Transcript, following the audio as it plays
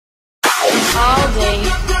all day,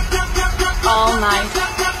 all night,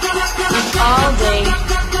 all day,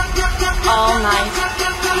 all night,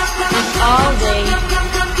 all day,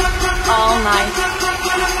 all night,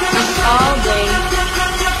 all day,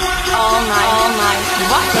 all night.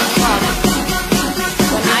 What the fuck?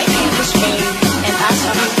 When I came to Spain and I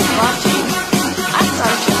saw people partying, I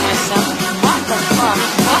thought to myself, what the fuck?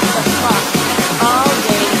 What the fuck? All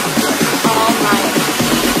day, all night.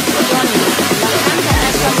 Johnny, la gente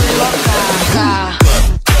está muy loca.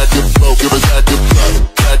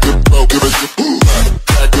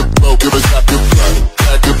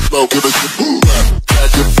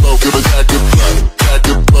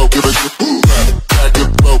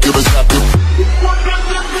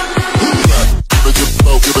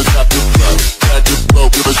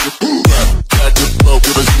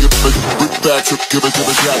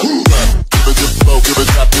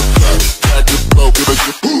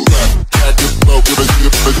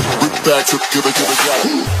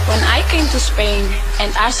 When I came to Spain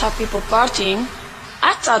and I saw people partying,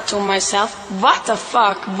 I thought to myself, what the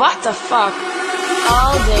fuck, what the fuck?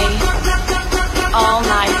 All day, all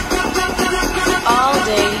night, all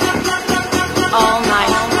day,